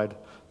pride,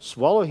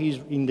 swallow his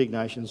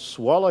indignation,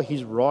 swallow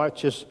his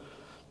righteous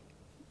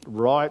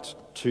right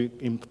to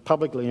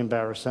publicly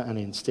embarrass her, and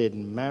instead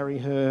marry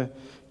her,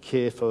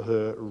 care for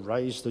her,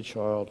 raise the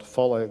child,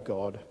 follow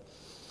God,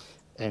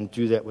 and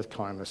do that with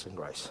kindness and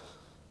grace.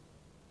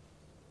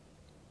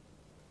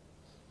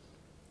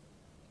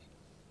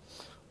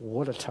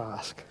 What a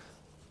task.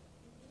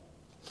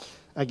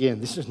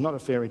 Again, this is not a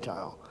fairy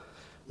tale.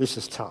 This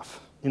is tough.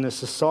 In a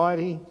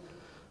society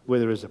where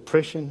there is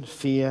oppression,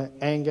 fear,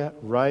 anger,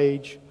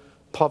 rage,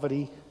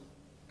 poverty,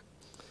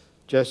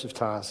 Joseph's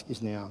task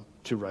is now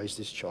to raise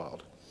this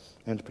child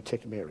and to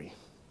protect Mary.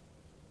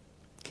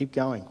 Keep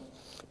going.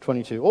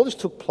 22. All this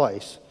took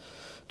place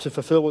to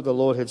fulfill what the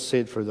Lord had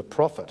said through the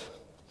prophet.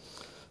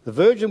 The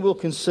virgin will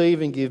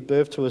conceive and give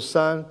birth to a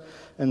son,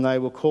 and they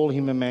will call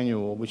him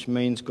Emmanuel, which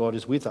means God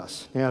is with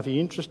us. Now, if you're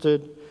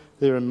interested,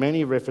 there are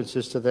many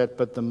references to that,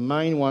 but the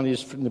main one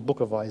is from the book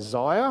of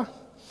Isaiah.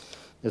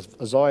 There's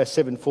Isaiah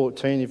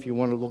 7:14, if you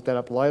want to look that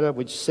up later,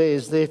 which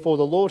says, "Therefore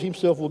the Lord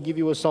himself will give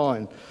you a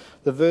sign.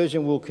 The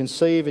virgin will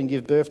conceive and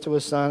give birth to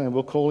a son, and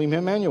will call him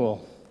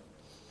Emmanuel."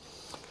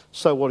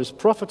 So what is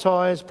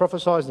prophesied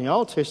in the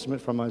Old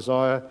Testament from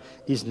Isaiah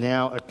is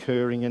now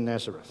occurring in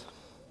Nazareth.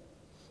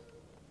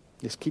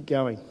 Let's keep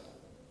going.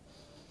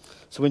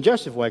 So when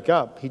Joseph woke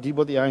up, he did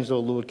what the angel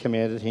of the Lord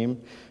commanded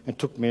him and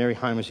took Mary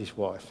home as his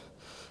wife.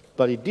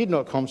 But he did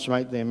not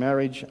consummate their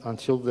marriage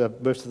until the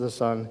birth of the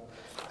son,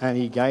 and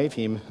he gave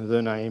him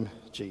the name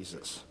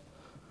Jesus.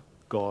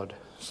 God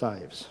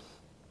saves.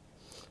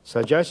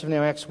 So Joseph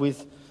now acts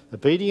with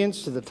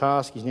obedience to the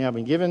task he's now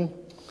been given.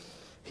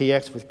 He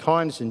acts with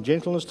kindness and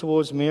gentleness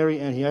towards Mary,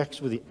 and he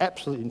acts with the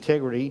absolute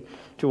integrity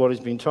to what he's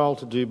been told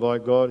to do by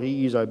God.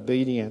 He is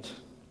obedient.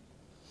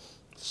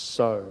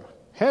 So,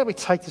 how do we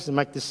take this and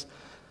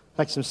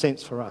make some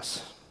sense for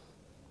us?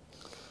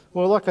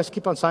 Well, like I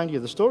keep on saying to you,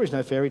 the story is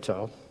no fairy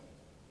tale.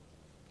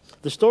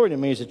 The story to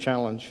me is a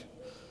challenge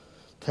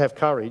to have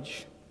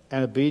courage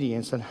and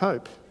obedience and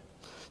hope.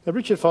 Now,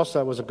 Richard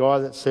Foster was a guy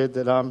that said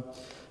that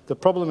the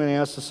problem in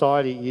our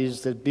society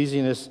is that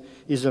busyness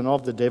isn't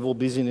of the devil,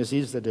 busyness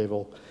is the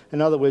devil.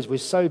 In other words, we're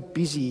so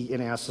busy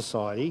in our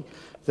society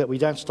that we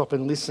don't stop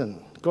and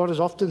listen. God is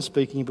often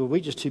speaking, but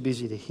we're just too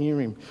busy to hear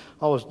him.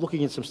 I was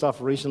looking at some stuff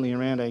recently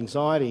around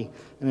anxiety,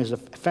 and there's a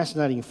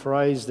fascinating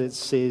phrase that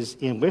says,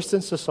 in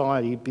Western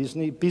society,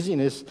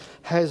 busyness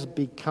has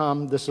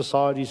become the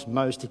society's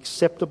most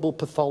acceptable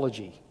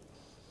pathology.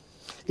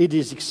 It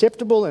is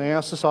acceptable in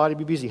our society to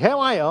be busy. How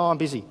are you? Oh, I'm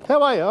busy.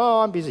 How are you?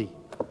 Oh, I'm busy.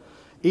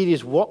 It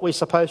is what we're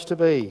supposed to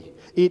be.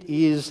 It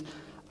is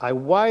a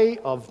way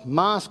of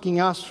masking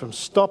us from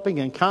stopping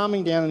and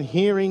calming down and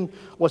hearing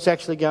what's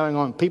actually going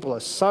on. People are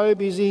so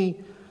busy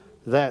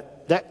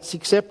that that's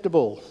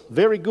acceptable.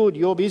 Very good,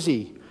 you're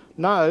busy.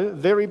 No,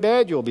 very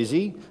bad, you're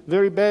busy.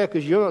 Very bad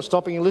because you're not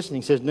stopping and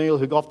listening, says Neil,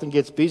 who often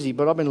gets busy.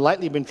 But I've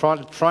lately been trying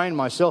to train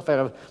myself out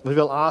of when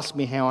people ask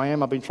me how I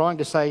am. I've been trying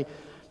to say,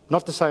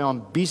 not to say I'm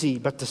busy,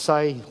 but to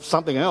say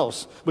something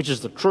else, which is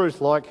the truth,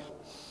 like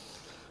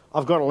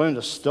I've got to learn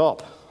to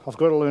stop. I've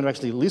got to learn to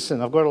actually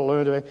listen. I've got to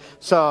learn to...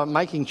 So I'm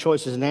making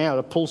choices now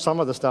to pull some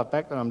of the stuff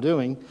back that I'm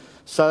doing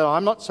so that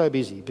I'm not so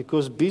busy,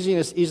 because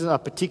busyness isn't a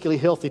particularly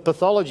healthy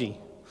pathology.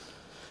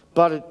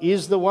 But it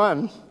is the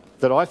one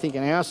that I think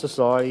in our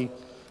society,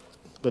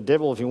 the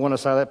devil, if you want to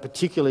say that,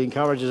 particularly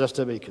encourages us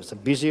to be, because the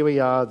busier we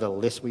are, the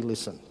less we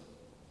listen.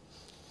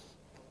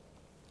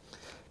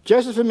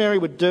 Joseph and Mary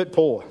were dirt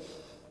poor.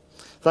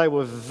 They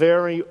were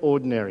very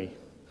ordinary,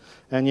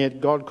 and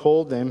yet God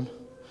called them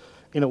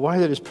in a way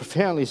that is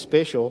profoundly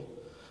special,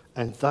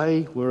 and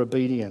they were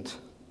obedient.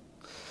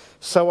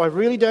 So I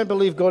really don't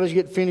believe God is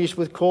yet finished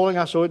with calling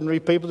us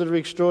ordinary people to do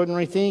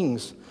extraordinary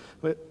things.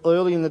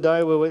 Early in the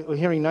day, we're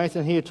hearing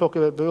Nathan here talk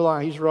about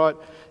Beulah. He's right.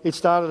 It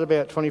started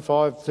about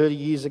 25, 30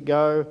 years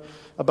ago.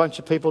 A bunch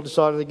of people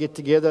decided to get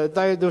together.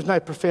 There was no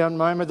profound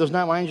moment. There was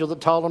no angel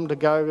that told them to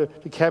go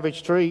to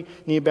Cabbage Tree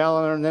near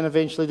Ballina and then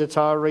eventually to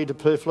Taree to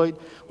Purfleet.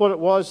 What it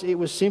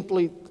was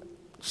simply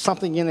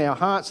something in our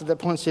hearts at that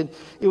point said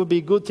it would be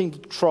a good thing to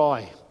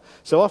try.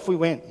 So off we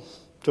went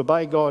to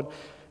obey God,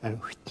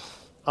 and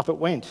up it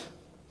went.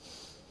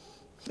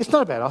 It's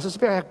not about us, it's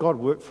about how God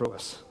worked through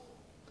us.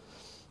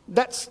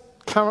 That's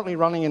currently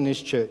running in this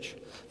church.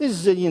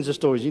 There's zillions of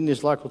stories in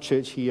this local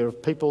church here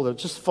of people that are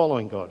just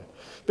following God.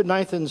 But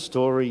Nathan's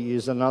story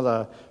is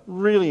another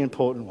really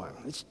important one.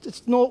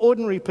 It's not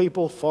ordinary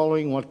people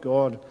following what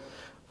God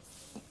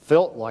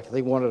felt like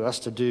they wanted us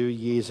to do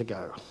years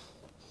ago.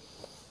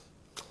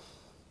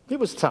 It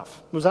was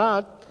tough. It was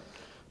hard.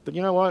 But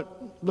you know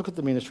what? Look at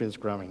the ministry that's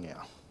growing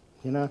now.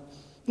 You know,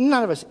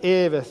 none of us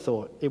ever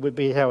thought it would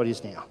be how it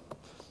is now.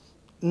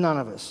 None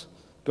of us.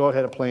 God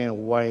had a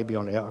plan way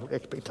beyond our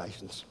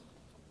expectations.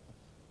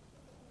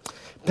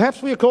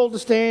 Perhaps we are called to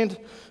stand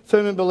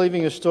firm in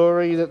believing a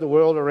story that the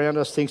world around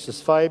us thinks is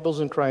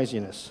fables and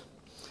craziness.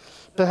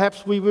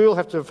 Perhaps we will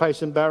have to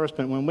face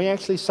embarrassment when we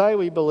actually say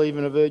we believe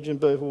in a virgin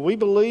birth, when we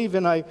believe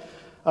in a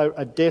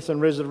death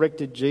and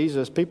resurrected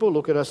Jesus. People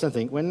look at us and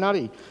think we're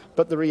nutty.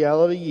 But the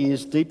reality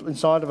is, deep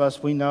inside of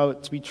us, we know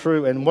it to be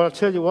true. And what I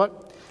tell you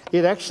what,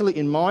 it actually,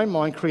 in my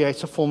mind,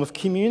 creates a form of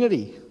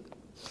community.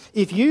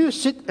 If you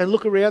sit and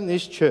look around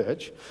this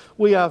church,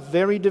 we are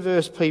very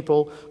diverse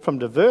people from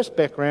diverse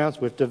backgrounds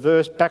with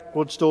diverse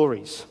backward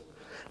stories.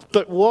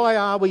 But why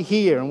are we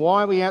here, and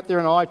why are we out there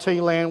in IT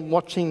land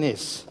watching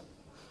this?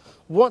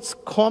 What's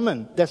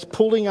common that's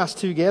pulling us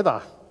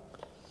together?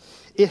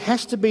 It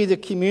has to be the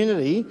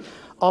community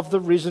of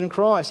the risen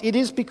Christ. It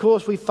is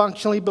because we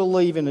functionally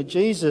believe in a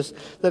Jesus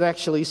that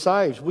actually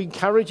saves. We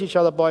encourage each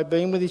other by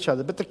being with each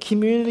other, but the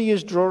community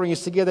is drawing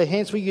us together.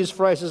 Hence we use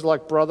phrases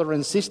like brother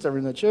and sister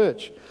in the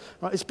church.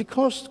 Right? It's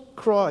because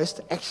Christ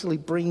actually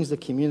brings the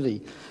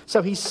community.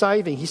 So he's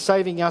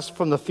saving us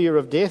from the fear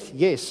of death,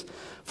 yes.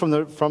 From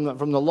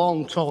the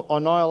long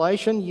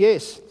annihilation,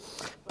 yes.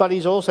 but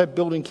he's also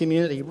building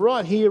community.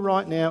 Right here,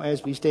 right now,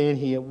 as we stand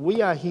here,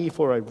 we are here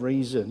for a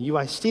reason. You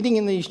are sitting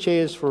in these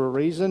chairs for a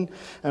reason,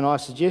 and I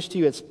suggest to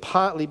you it's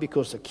partly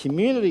because the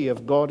community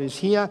of God is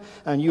here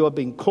and you are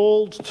being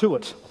called to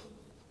it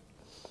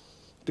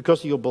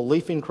because of your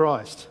belief in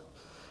Christ.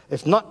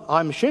 It's not,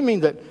 I'm assuming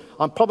that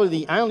I'm probably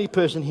the only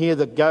person here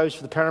that goes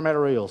for the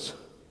Parramatta Eels.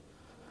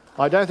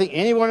 I don't think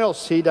anyone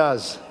else here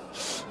does.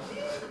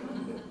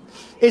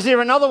 Is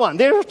there another one?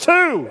 There are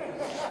two.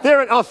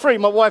 Three.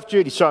 My wife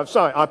Judy. Sorry,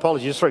 I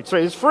apologise. Three.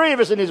 There's three of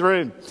us in this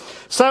room.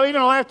 So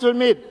even I have to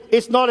admit,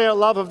 it's not our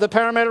love of the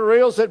Parramatta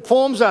Eels that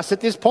forms us at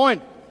this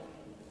point.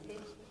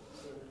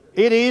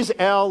 It is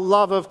our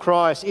love of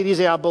Christ. It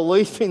is our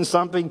belief in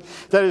something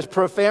that is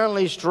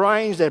profoundly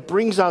strange that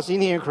brings us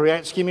in here and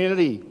creates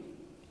community.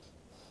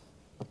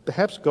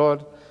 Perhaps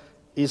God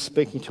is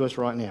speaking to us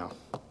right now.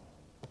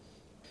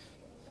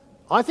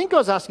 I think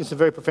God's asking some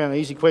very profound and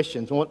easy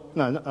questions. No,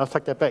 I'll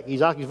take that back.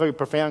 He's asking very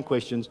profound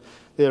questions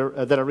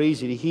that are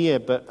easy to hear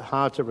but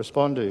hard to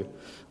respond to.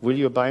 Will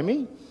you obey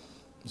me?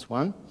 That's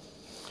one.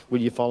 Will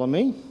you follow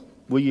me?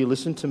 Will you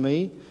listen to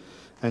me?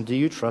 And do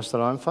you trust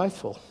that I'm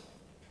faithful?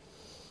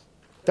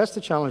 That's the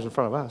challenge in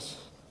front of us.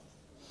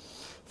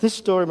 This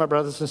story, my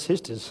brothers and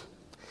sisters,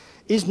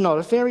 is not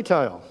a fairy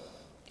tale.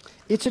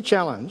 It's a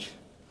challenge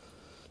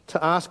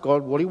to ask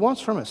God what he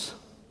wants from us.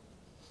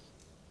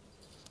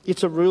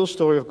 It's a real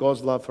story of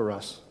God's love for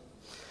us.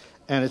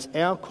 And it's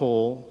our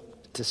call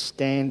to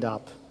stand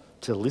up,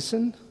 to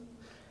listen,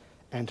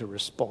 and to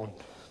respond.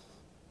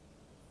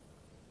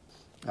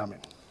 Amen.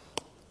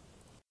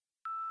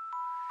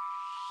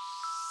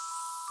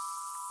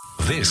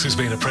 This has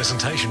been a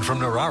presentation from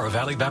Narara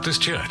Valley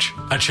Baptist Church,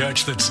 a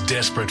church that's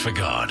desperate for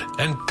God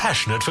and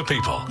passionate for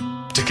people.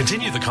 To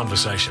continue the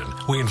conversation,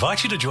 we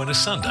invite you to join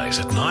us Sundays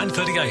at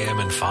 9:30am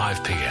and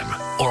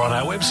 5pm or on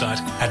our website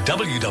at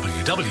www.nvbc.info.